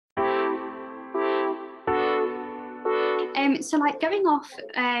So like going off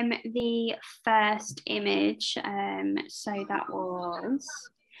the first image, so that was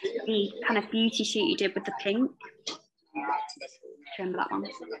the kind of beauty shoot you did with the pink. Do you remember that one?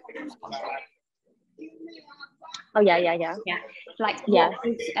 Oh yeah. Like yeah. what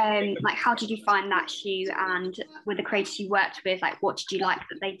was, like how did you find that shoot, and with the creators you worked with, like what did you like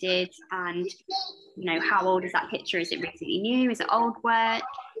that they did, and you know, how old is that picture? Is it recently new? Is it old work?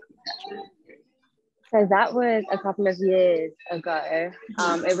 So that was a couple of years ago.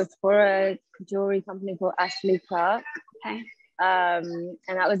 It was for a jewelry company called Astley Clarke. Okay. And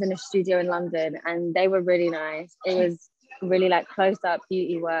that was in a studio in London, and they were really nice. It was really like close up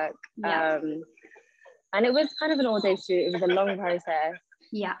beauty work. Yeah. And it was kind of an all-day shoot. It was a long process.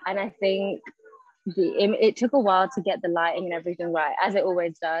 Yeah. And I think it took a while to get the lighting and everything right, as it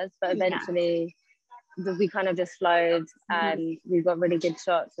always does. But eventually, we kind of just flowed, and we got really good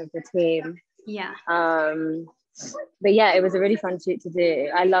shots of the team. Yeah. But yeah, it was a really fun shoot to do.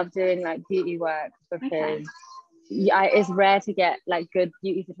 I love doing like beauty work because it's rare to get like good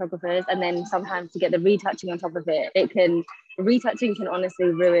beauty photographers, and then sometimes to get the retouching on top of it. Retouching can honestly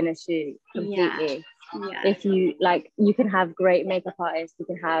ruin a shoot completely. Yeah. If you like, you can have great makeup artists, you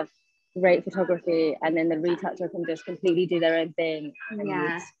can have great photography, and then the retoucher can just completely do their own thing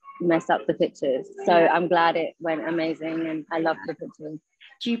and mess up the pictures. So I'm glad it went amazing, and I loved the pictures.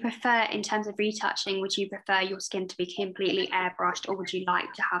 Do you prefer, in terms of retouching, would you prefer your skin to be completely airbrushed, or would you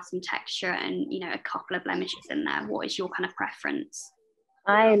like to have some texture and, you know, a couple of blemishes in there? What is your kind of preference?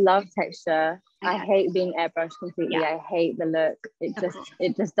 I love texture. I hate being airbrushed completely. I hate the look.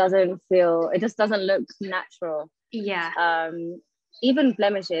 It just doesn't look natural. Even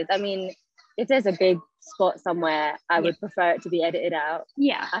blemishes. I mean, if there's a big spot somewhere, I would prefer it to be edited out.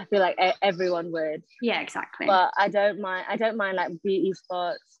 I feel like everyone would. Exactly. But I don't mind like beauty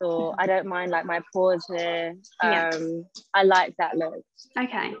spots, or I don't mind like my pores here. I like that look.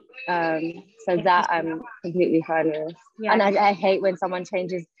 So that I'm completely fine with. And I hate when someone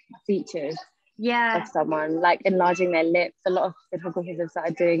changes features of someone, like enlarging their lips. A lot of photographers have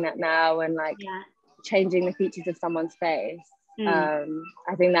started doing that now, and like changing the features of someone's face.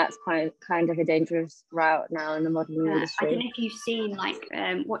 I think that's kind of a dangerous route now in the modern industry. I don't know if you've seen like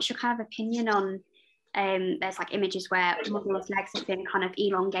what's your kind of opinion on there's like images where models' legs have been kind of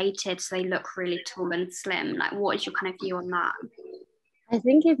elongated so they look really tall and slim. Like, what is your kind of view on that? I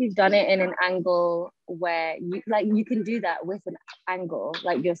think if you've done it in an angle where you can do that with an angle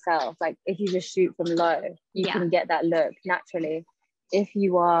like yourself, like if you just shoot from low, you can get that look naturally. If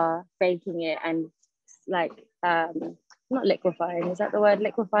you are faking it and like not liquefying, is that the word?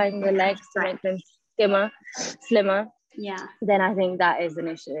 Liquefying the legs to make them slimmer. Then I think that is an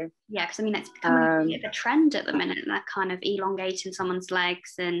issue. Because I mean, it's becoming the trend at the minute, and they're kind of elongating someone's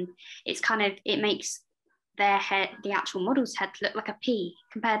legs, and it's kind of, it makes their head, the actual model's head, look like a pea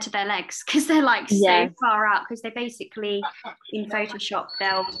compared to their legs, because they're like so far out, because they basically in Photoshop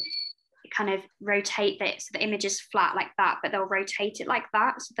they'll kind of rotate it so the image is flat like that, but they'll rotate it like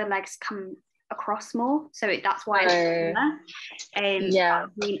that so the legs come across more, so that's why I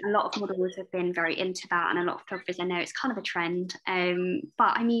mean, a lot of models have been very into that, and a lot of photographers, I know it's kind of a trend,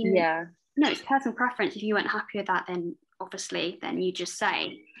 but I mean, no, it's personal preference. If you weren't happy with that, then obviously then you just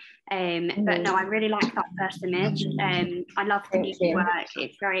say, but no, I really like that first image. I love the beauty work.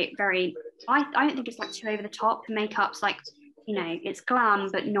 It's very, very, I don't think it's like too over the top. The makeup's like, you know, it's glam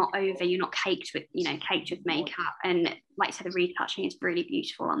but not over. You're not caked with makeup, and like I said, the retouching is really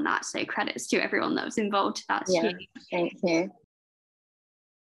beautiful on that, so credits to everyone that was involved. That's huge. Thank you.